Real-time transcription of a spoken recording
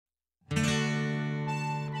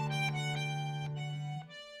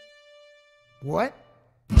What?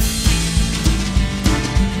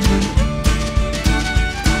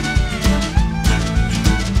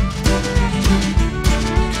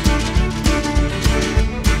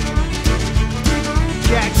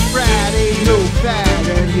 Jack Sprat ain't no fat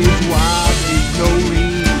and his wife ain't no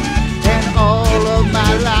lean. And all of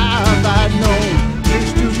my life I've known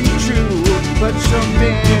this to be true. But some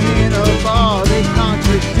men in a bar, they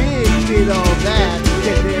contradicted all that.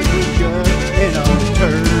 That there was just an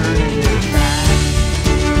alternative fact.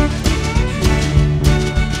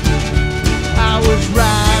 I was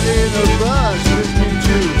riding a bus listening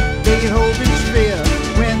to Beethoven's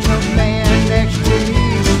Fifth when the man next to me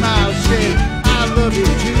smiled, said, I love it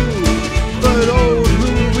too, but old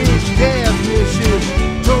Ludwig's deafness is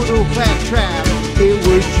total claptrap. It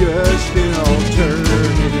was just an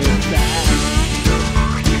alternative fact.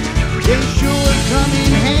 They sure come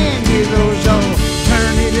in handy, those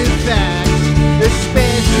alternative facts,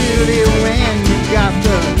 especially when you got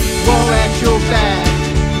the wall at your back.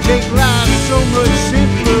 Make life so much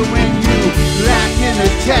simpler when you lack an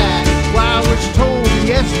attack. Well, I was told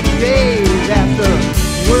yesterday that the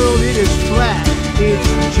world it is flat.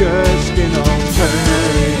 It's just an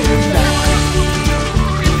alternative fact.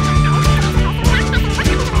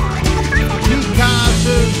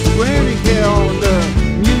 Picasso's Guernica on the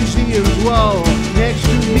museum's wall. Next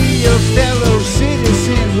to me a fellow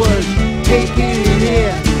citizen was taking it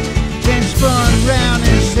in, then spun round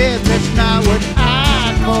and said, that's not what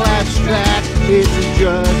I call abstract. It's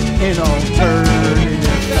just an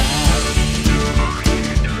alternative fact.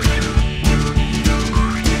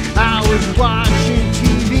 I was watching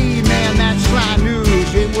TV, man, that sly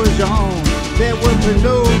news, it was on. There were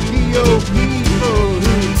Pinocchio people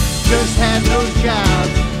who just had no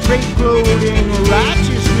jobs. Great clothing,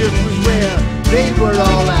 righteousness was where they were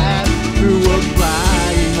all at through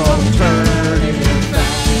applying alternative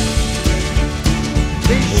facts.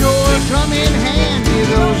 They sure come in handy,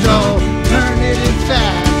 those alternative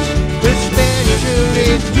facts,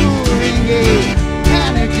 especially during a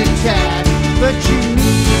panic attack. But you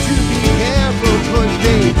need to be careful, cause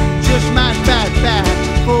they just might fight back.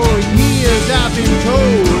 For years I've been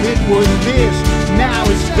told it was this, now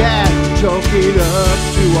it's that. Chalk it up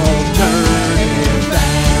to alternative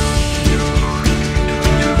facts.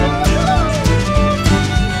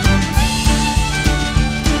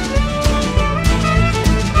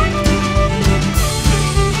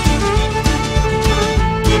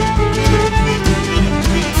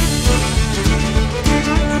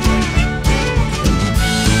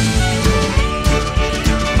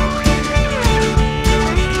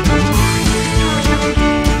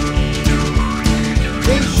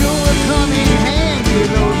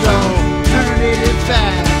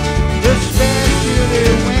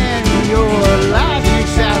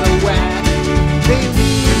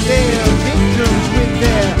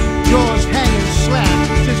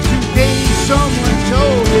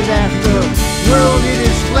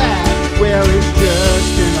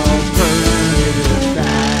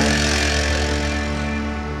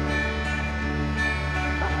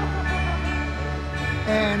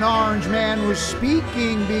 An orange man was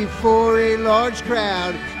speaking before a large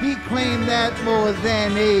crowd. He claimed that more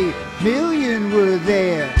than 1 million were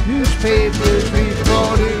there. Newspapers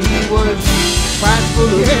reported he was quite full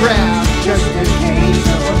of crowd, just in case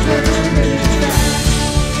alternative